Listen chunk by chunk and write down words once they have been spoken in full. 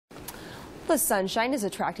The sunshine is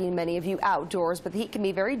attracting many of you outdoors, but the heat can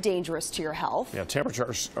be very dangerous to your health. Yeah,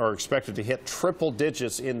 temperatures are expected to hit triple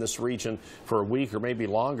digits in this region for a week or maybe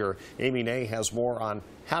longer. Amy Nay has more on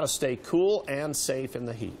how to stay cool and safe in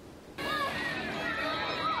the heat.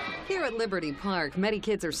 Here at Liberty Park, many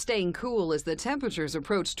kids are staying cool as the temperatures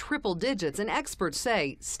approach triple digits, and experts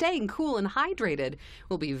say staying cool and hydrated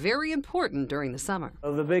will be very important during the summer.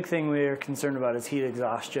 The big thing we are concerned about is heat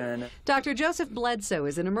exhaustion. Dr. Joseph Bledsoe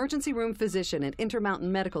is an emergency room physician at Intermountain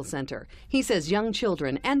Medical Center. He says young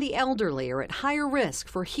children and the elderly are at higher risk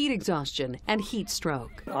for heat exhaustion and heat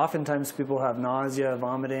stroke. Oftentimes people have nausea,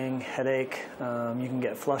 vomiting, headache. You can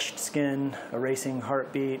get flushed skin, a racing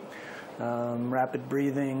heartbeat, rapid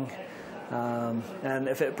breathing. And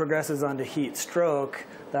if it progresses onto heat stroke,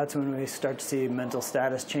 that's when we start to see mental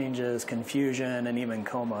status changes, confusion, and even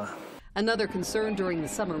coma. Another concern during the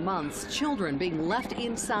summer months, children being left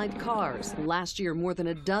inside cars. Last year, more than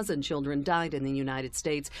a dozen children died in the United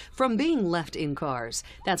States from being left in cars.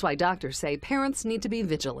 That's why doctors say parents need to be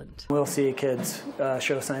vigilant. We'll see kids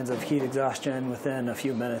show signs of heat exhaustion within a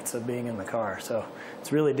few minutes of being in the car. So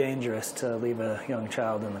it's really dangerous to leave a young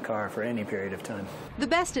child in the car for any period of time. The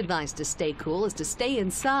best advice to stay cool is to stay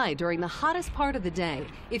inside during the hottest part of the day.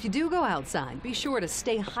 If you do go outside, be sure to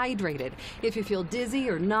stay hydrated. If you feel dizzy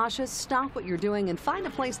or nauseous, stop what you're doing and find a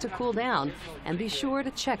place to cool down, and be sure to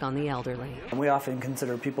check on the elderly. We often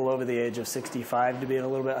consider people over the age of 65 to be at a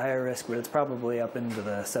little bit higher risk, but it's probably up into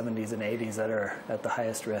the 70s and 80s that are at the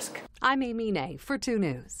highest risk. I'm Amy Nay for 2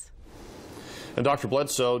 News. And Dr.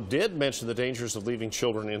 Bledsoe did mention the dangers of leaving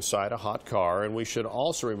children inside a hot car, and we should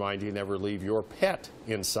also remind you never leave your pet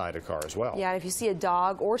inside a car as well. Yeah, if you see a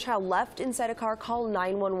dog or child left inside a car, call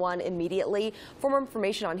 911 immediately. For more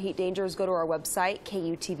information on heat dangers, go to our website,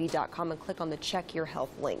 KUTV.com, and click on the Check Your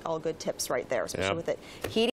Health link. All good tips right there, especially with it heating.